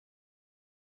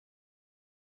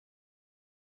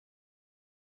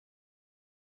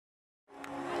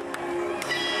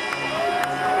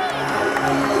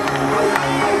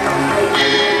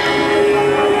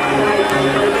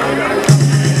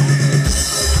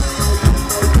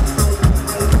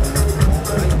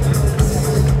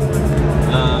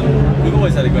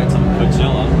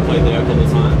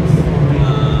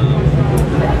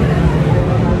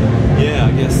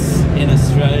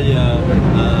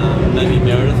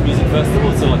music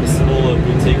festival. It's sort of like a smaller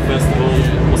boutique festival.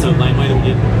 Also Laneway that we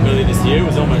did earlier this year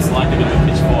was almost like a bit of a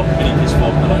Pitchfork, mini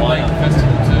Pitchfork kind of lineup.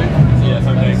 Festival too. Yeah,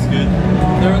 Homebake's good.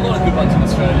 There are a lot of good ones in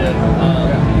Australia.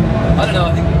 I don't know,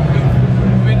 I think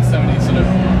we've been to so many sort of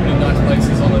really nice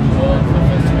places all over the world for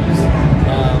festivals.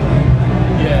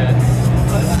 Yeah, it's...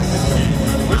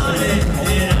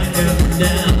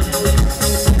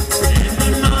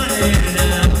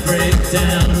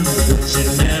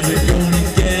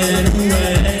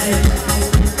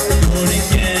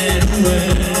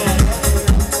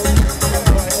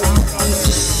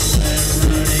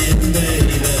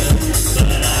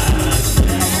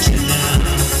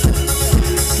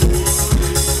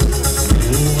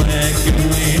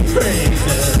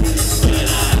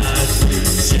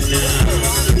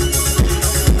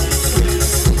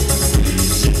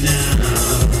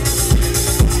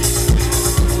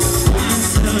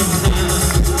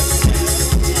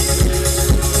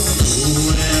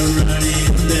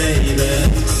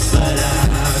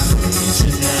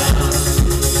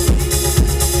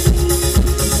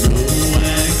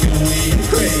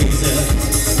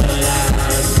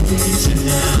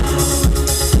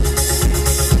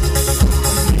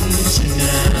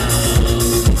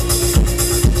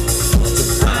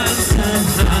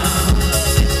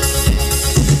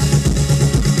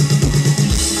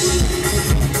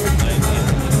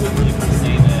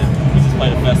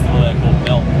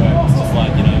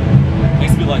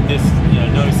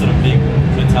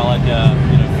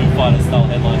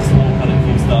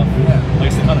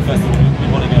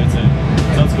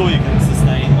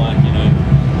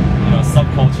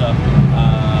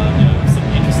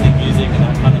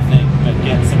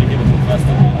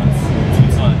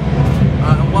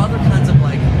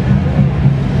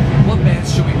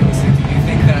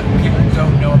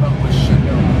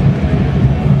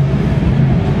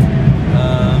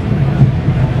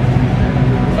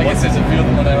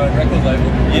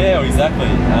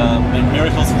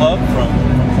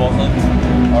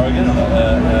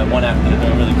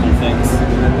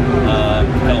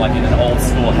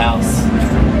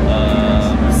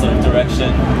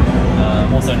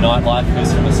 Also Nightlife,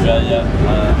 who's from Australia,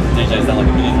 DJ's done like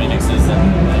a million remixes and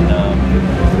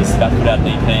this is about to put out an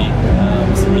EP,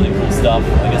 some really cool stuff.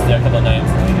 I guess there are a couple of names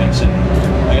that we mentioned.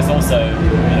 I guess also,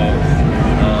 you know,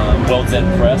 World's End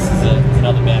Press is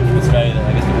another band from Australia that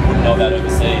I guess people wouldn't know about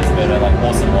overseas, but like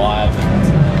awesome live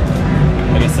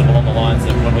and I guess sort of along the lines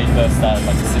of when we first started,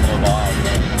 like a similar vibe.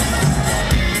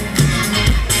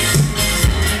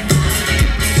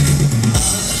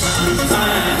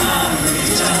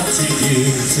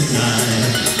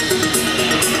 Tonight,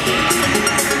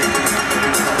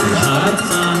 heart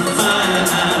on fire,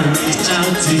 I reach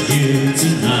out to you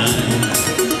tonight.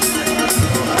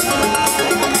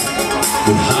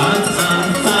 With heart on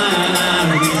fire, I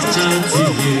reach out to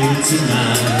you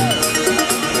tonight.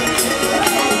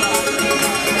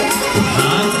 With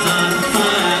heart on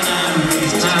fire, I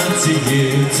reach out to you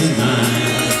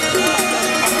tonight.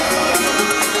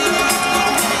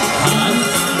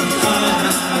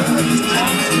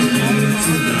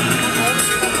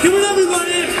 Give it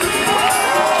everybody!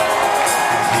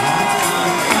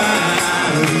 I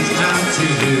reach out to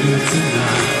you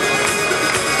tonight.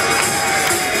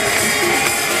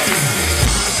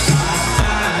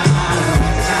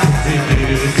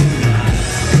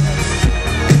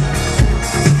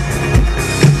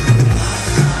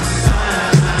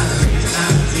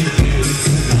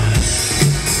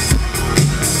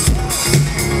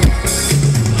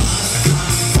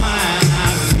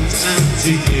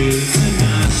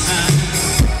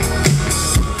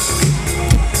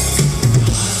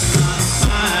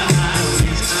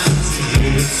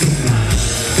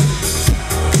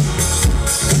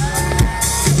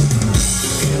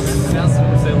 Announced it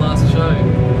was their last show.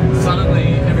 Suddenly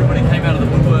everybody came out of the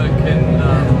woodwork and